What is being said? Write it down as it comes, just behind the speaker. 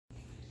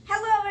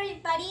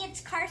everybody, it's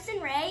Carson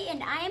Ray,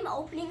 and I am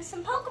opening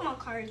some Pokemon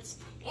cards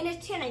in a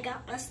tin I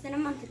got less than a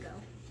month ago.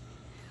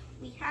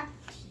 We have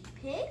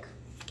T-Pig,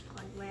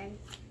 Glad,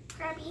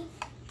 Krabby,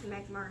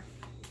 Magmar,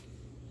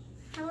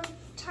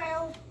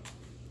 Tile,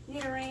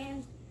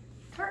 Nidoran,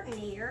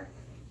 Turtonator.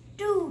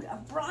 Dude, a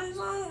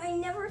Bronzong? I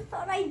never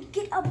thought I'd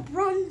get a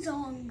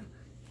Bronzong.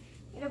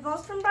 It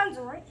evolves from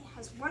Bronzor. It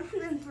has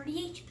 130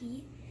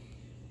 HP,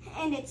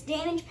 and its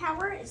damage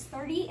power is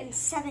 30 and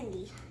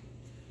 70.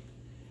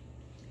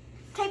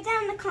 Type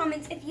down in the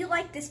comments if you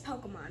like this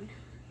Pokemon.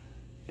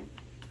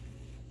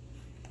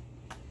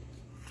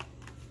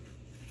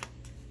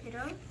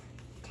 Pidove,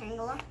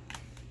 Tangela,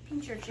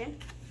 Pincurchin,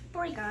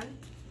 Porygon,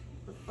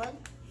 Woodbug,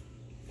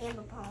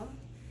 Ambipom,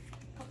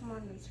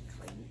 Pokemon Research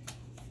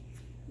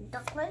Lady,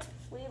 Ducklet,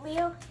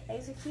 Weaveo,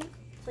 Execute,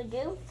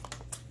 Fleetoo,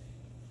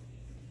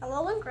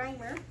 Alolan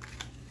Grimer,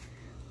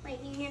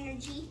 Lightning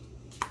Energy,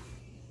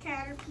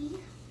 Caterpie,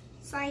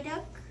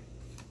 Psyduck,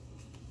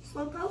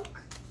 Slowpoke,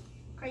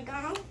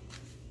 Craigono,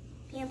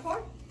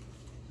 Pampor,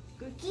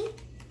 Grookey,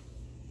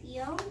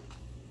 Theo,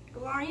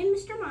 Galarian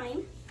Mr.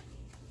 Mime,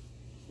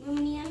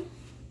 Lumineon,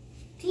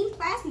 Team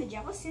Plasma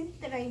Jellicent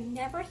that I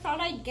never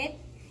thought I'd get.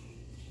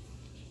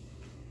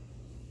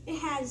 It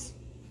has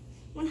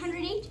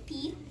 100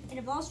 HP. It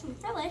evolves from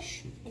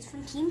Frillish. It's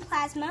from Team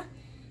Plasma,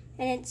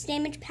 and its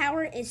damage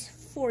power is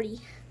 40.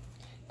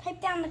 Type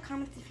down in the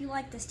comments if you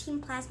like this Team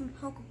Plasma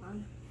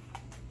Pokemon.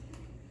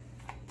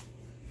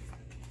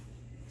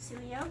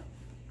 Serio,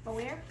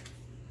 Bowyer,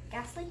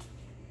 Ghastly,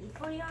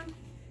 Vaporeon,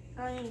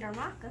 Guardian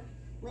Darmaka,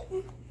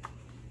 Litten,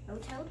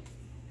 Otoad,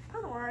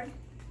 Poliwag,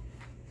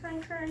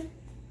 Sunkern,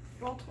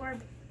 Voltorb,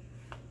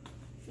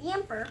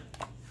 Yamper,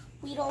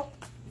 Weedle,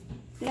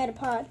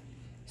 Metapod,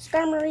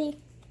 Skarmory,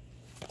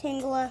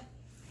 Tangela,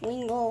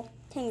 Wingull,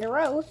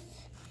 Tangrowth,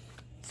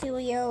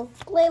 Celio,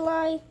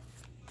 Glalie,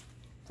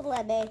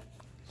 Flabé,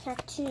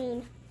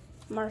 Cactoon,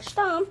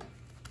 Marshtomp,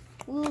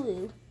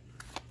 Wooloo,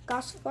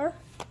 Gossifleur,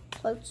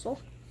 Floatzel.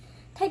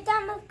 Type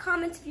down in the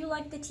comments if you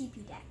like the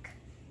TP deck.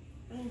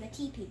 The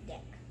TP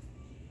deck.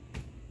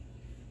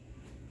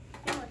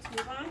 Now let's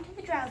move on to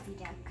the Drowsy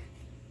deck.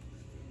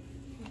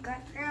 We've got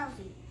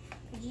Drowsy,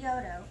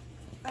 Pidgeotto,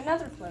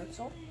 another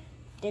Floatzel,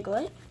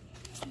 Diglett,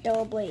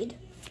 Doublade,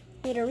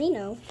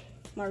 Nidorino,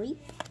 Mareep,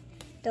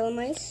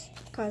 Dolomice,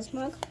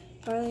 Cosmog,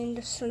 Garland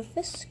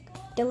Stunfisk,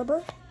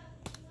 Delibird,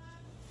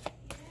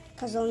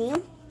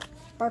 Kazonium,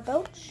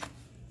 Barboach,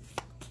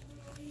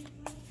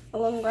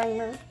 Alolan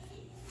Grimer,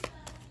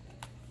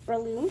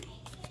 Breloom,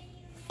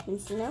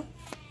 Encino,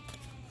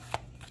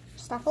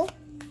 Stuffle,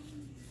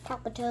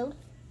 Palpitoad,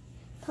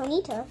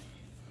 Ponyta.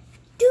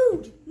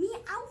 Dude,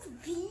 Meowth!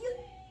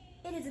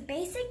 It is a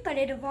basic, but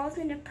it evolves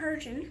into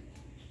Persian.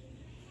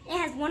 It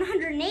has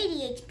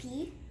 180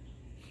 HP,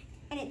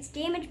 and its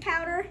damage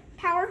power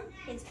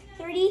is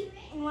 30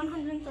 and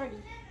 130.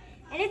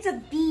 And it's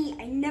a bee.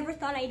 I never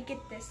thought I'd get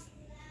this.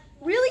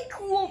 Really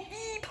cool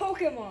bee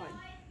Pokemon.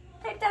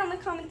 Type down in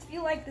the comments if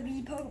you like the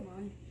bee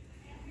Pokemon.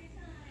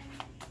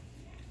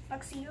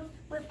 Luxio,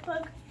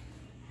 Lipplug,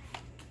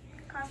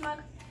 Cosmog,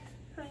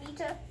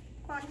 Ponyta,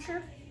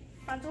 Clauncher,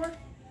 Bronzor,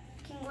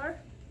 Kingler,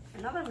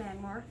 another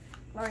Magmar,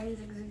 Galarian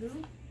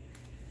Zigzagoon,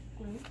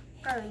 Gloom,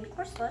 Garland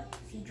Corsola,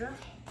 Seadra,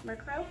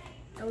 Murkrow,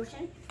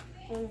 Ocean,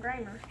 Alolan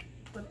Grimer,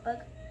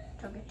 Woodbug,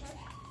 Togetic,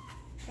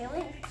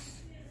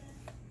 Phalanx,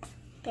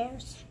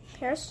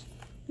 Paris,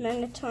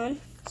 Magneton,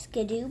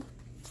 Skidoob,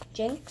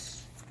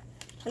 Jinx,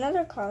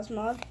 another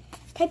Cosmog.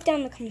 Type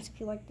down in the comments if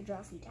you like the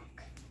Drowsy deck.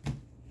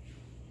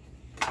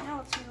 Now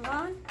let's move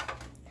on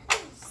to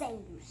the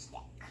Zangoose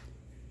deck.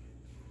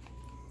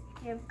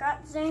 You've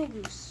got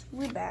Zangoose,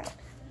 Woobat,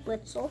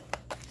 Blitzel,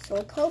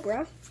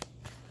 Silicobra,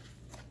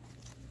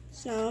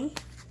 Snom,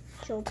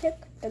 Chilpip,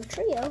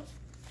 Dugtrio,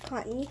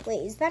 Cottony.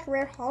 Wait, is that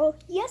rare hollow?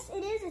 Yes,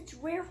 it is. It's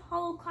rare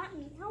hollow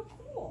Cottony. How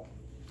cool.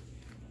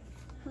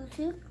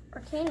 Hoothoot,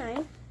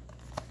 Arcanine,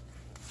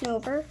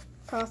 Snover,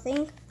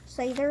 Koffing,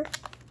 Scyther,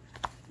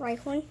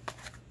 Rhyhorn,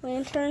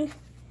 Lantern,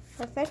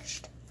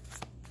 Farfetch'd.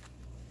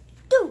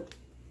 Dude!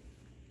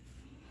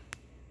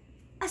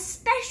 A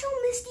special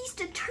Misty's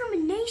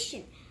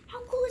Determination.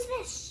 How cool is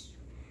this?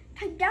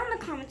 Type down in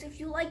the comments if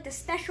you like the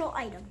special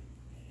item.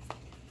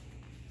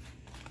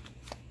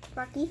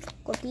 Rocky,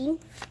 Glopine,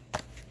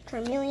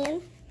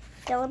 Charmeleon,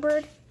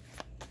 Delibird,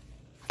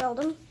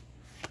 Beldum,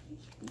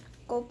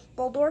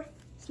 Boldor,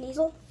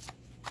 Sneasel,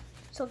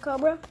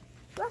 Silcobra,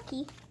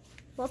 Rocky,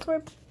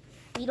 Voltorb,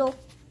 Beetle,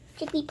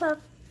 Jigglypuff,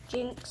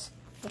 Jinx,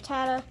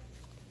 Rattata,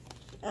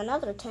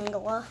 another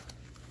Tangela,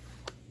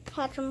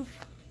 Hatcham,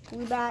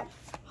 Woobat,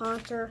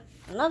 Haunter,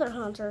 another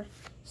Haunter,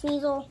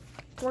 Sneasel,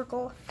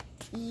 Torkoal,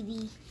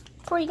 Eevee,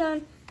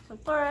 Porygon,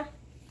 Sunflora,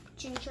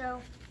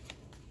 Chinchou,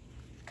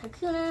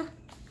 Kakuna,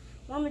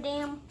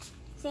 Wormadam,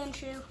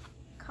 Sandshrew,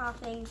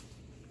 Koffing,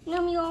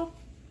 Numule,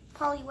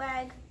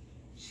 Poliwag,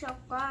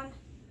 Shelgon,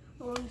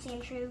 Alolan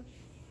Sandshrew.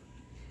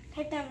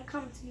 Type down in the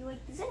comments if you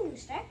like the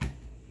Zangoose deck.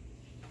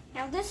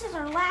 Now this is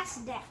our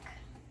last deck.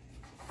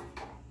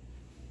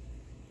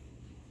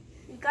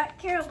 We've got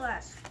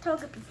Karrablast,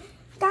 Togepi,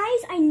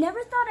 Guys, I never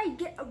thought I'd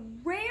get a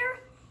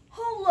rare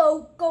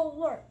holo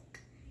Golurk.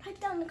 Type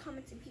down in the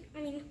comments if you,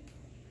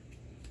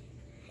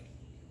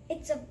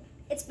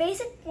 its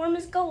basic form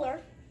is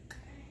Golurk.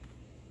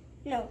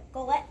 No,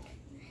 Golett.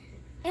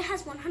 It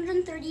has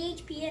 130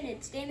 HP and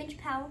its damage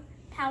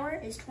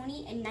power is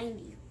 20 and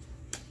 90.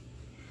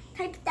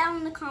 Type down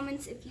in the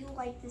comments if you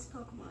like this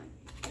Pokemon.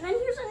 And then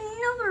here's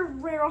another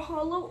rare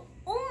holo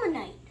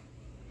Omanyte.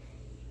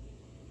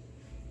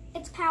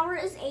 Its power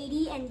is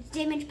 80 and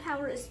damage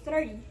power is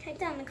 30. Type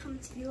down in the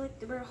comments if you like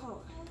the rare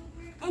holo.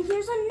 And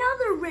here's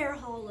another rare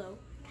holo.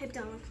 Type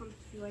down in the comments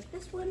if you like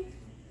this one.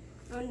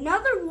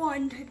 Another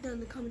one. Type down in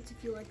the comments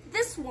if you like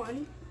this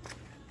one.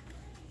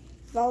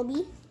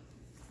 Volby,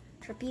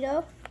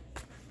 Torpedo,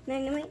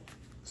 Magnemite,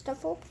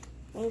 Stuffle,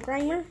 and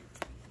Grimer,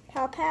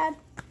 Palpad,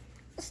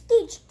 a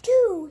Stage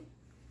 2.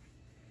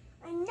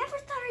 I never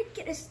thought I'd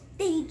get a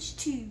Stage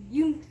 2,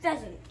 you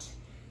pheasant.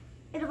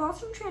 It evolves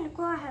from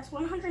Tranquil, has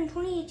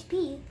 120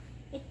 HP,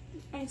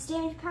 and its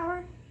damage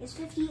power is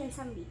 50 and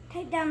 70.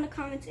 Type down in the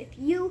comments if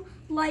you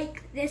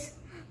like this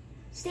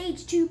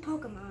Stage 2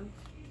 Pokemon.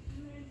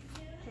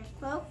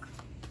 Cloak,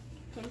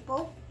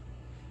 Temple.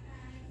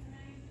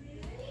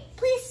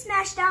 Please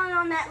smash down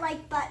on that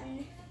like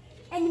button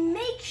and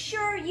make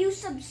sure you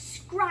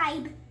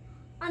subscribe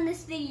on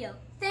this video.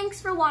 Thanks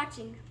for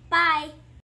watching. Bye.